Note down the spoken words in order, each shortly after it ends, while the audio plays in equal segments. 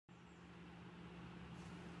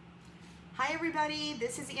Hi everybody,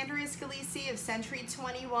 this is Andrea Scalisi of Century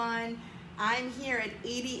 21. I'm here at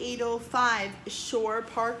 8805 Shore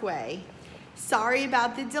Parkway. Sorry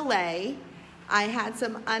about the delay. I had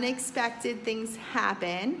some unexpected things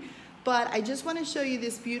happen, but I just want to show you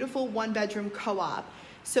this beautiful one-bedroom co-op.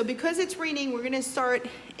 So because it's raining, we're going to start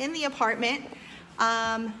in the apartment.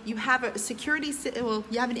 You have a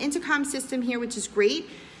you have an intercom system here, which is great.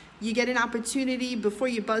 You get an opportunity before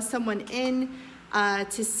you buzz someone in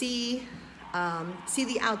to see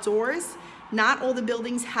the outdoors. Not all the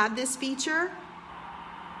buildings have this feature.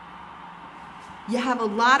 You have a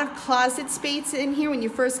lot of closet space in here when you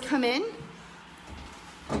first come in.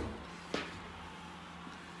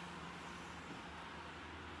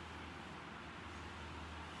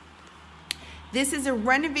 This is a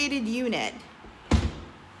renovated unit.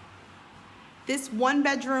 This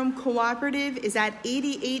one-bedroom cooperative is at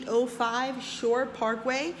 8805 Shore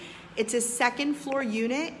Parkway. It's a second-floor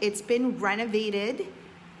unit. It's been renovated.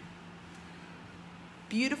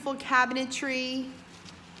 Beautiful cabinetry,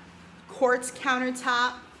 quartz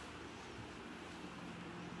countertop.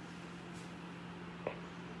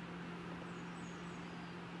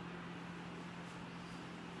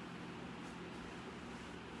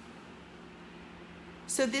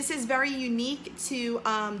 So this is very unique to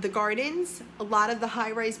the gardens. A lot of the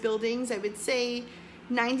high-rise buildings, I would say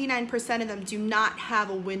 99% of them do not have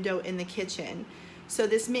a window in the kitchen. So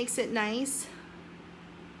this makes it nice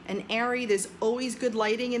and airy. There's always good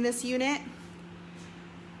lighting in this unit.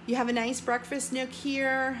 You have a nice breakfast nook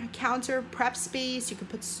here, counter prep space. You can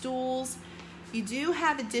put stools. You do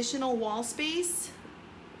have additional wall space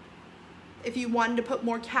if you wanted to put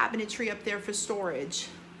more cabinetry up there for storage.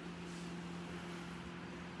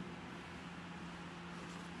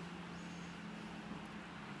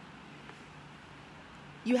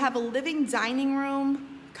 You have a living dining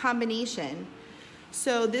room combination.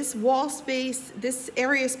 So this wall space, this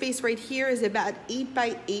area space right here is about 8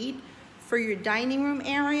 by 8 for your dining room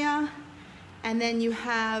area. And then you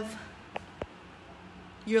have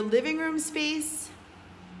your living room space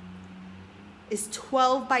is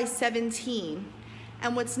 12 by 17.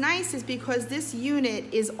 And what's nice is because this unit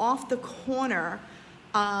is off the corner,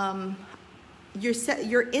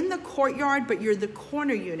 you're in the courtyard, but you're the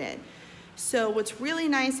corner unit. So what's really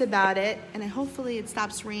nice about it, and hopefully it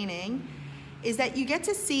stops raining, is that you get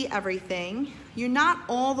to see everything. You're not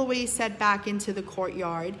all the way set back into the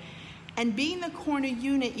courtyard. And being the corner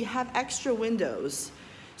unit, you have extra windows.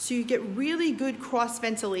 So you get really good cross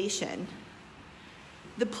ventilation.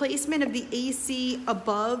 The placement of the AC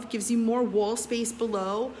above gives you more wall space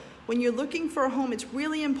below. When you're looking for a home, it's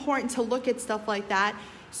really important to look at stuff like that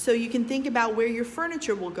so you can think about where your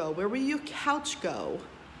furniture will go. Where will your couch go?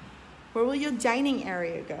 Where will your dining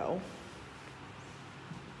area go?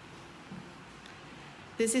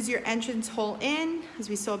 This is your entrance hall in, as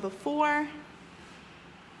we saw before.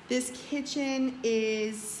 This kitchen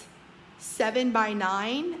is 7 by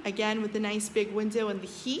 9, again with the nice big window and the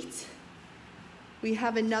heat. We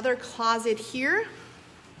have another closet here.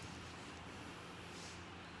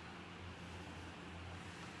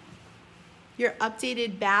 Your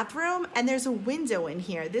updated bathroom, and there's a window in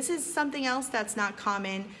here. This is something else that's not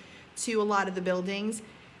common to a lot of the buildings,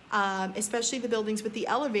 especially the buildings with the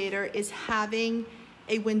elevator, is having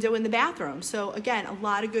a window in the bathroom. So again, a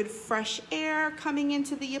lot of good fresh air coming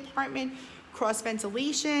into the apartment, cross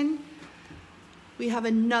ventilation. We have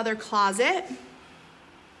another closet.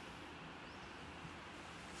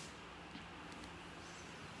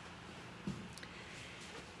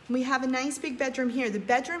 We have a nice big bedroom here. The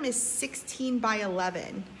bedroom is 16 by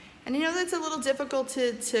 11. And I know that's a little difficult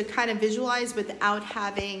to kind of visualize without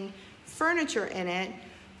having furniture in it,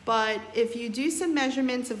 but if you do some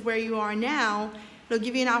measurements of where you are now, it'll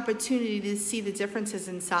give you an opportunity to see the differences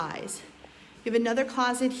in size. You have another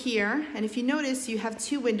closet here, and if you notice, you have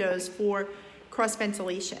 2 windows for cross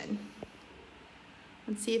ventilation.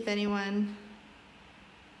 Let's see if anyone,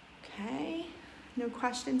 okay, no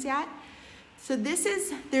questions yet? So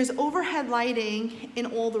there's overhead lighting in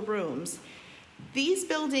all the rooms. These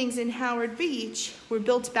buildings in Howard Beach were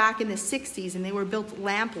built back in the 60s, and they were built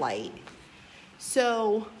lamplight.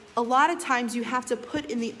 So a lot of times you have to put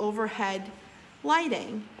in the overhead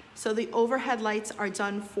lighting. So the overhead lights are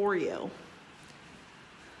done for you.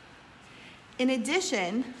 In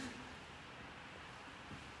addition,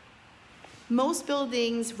 most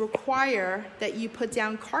buildings require that you put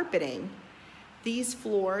down carpeting. These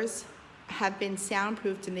floors have been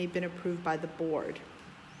soundproofed and they've been approved by the board.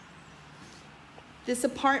 This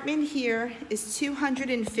apartment here is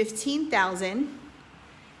 $215,000.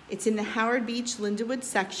 It's in the Howard Beach Lindenwood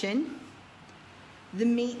section. The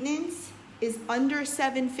maintenance is under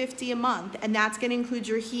 $750 a month, and that's gonna include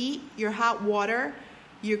your heat, your hot water,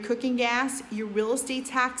 your cooking gas, your real estate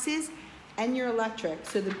taxes, and your electric.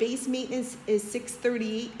 So the base maintenance is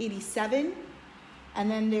 $638.87, and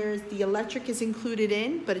then there's the electric is included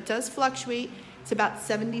in, but it does fluctuate. It's about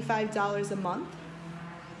 $75 a month.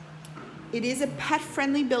 It is a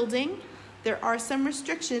pet-friendly building. There are some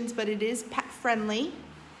restrictions, but it is pet-friendly.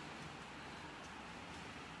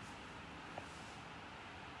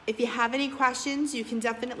 If you have any questions, you can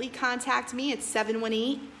definitely contact me at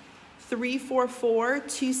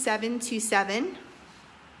 718-344-2727.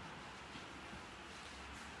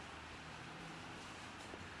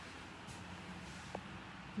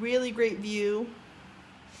 Really great view.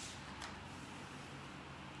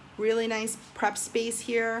 Really nice prep space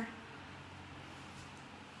here.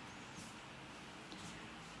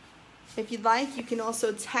 If you'd like, you can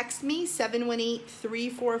also text me,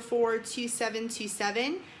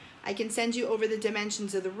 718-344-2727. I can send you over the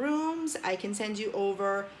dimensions of the rooms. I can send you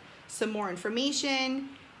over some more information.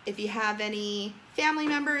 If you have any family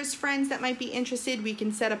members, friends that might be interested, we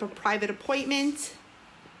can set up a private appointment.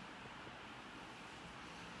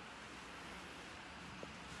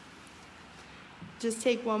 Just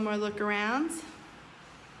take one more look around.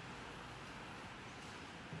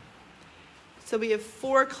 So we have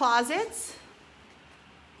 4 closets,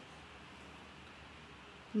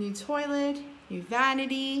 new toilet, new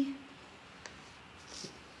vanity,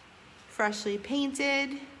 freshly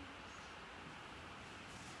painted,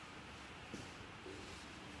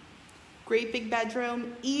 great big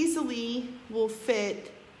bedroom, easily will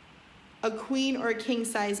fit a queen or a king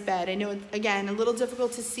size bed. I know, again, a little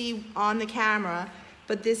difficult to see on the camera,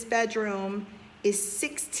 but this bedroom is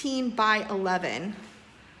 16 by 11.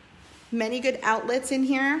 Many good outlets in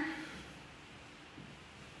here.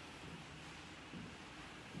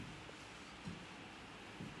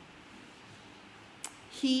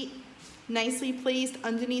 Heat nicely placed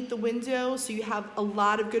underneath the window, so you have a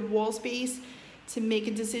lot of good wall space to make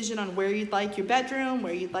a decision on where you'd like your bedroom,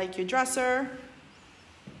 where you'd like your dresser.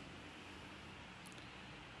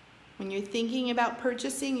 When you're thinking about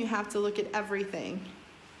purchasing, you have to look at everything.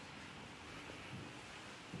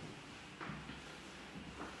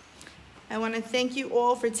 I want to thank you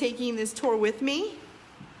all for taking this tour with me.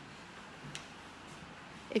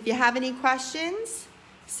 If you have any questions,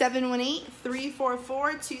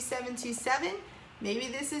 718-344-2727. Maybe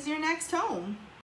this is your next home.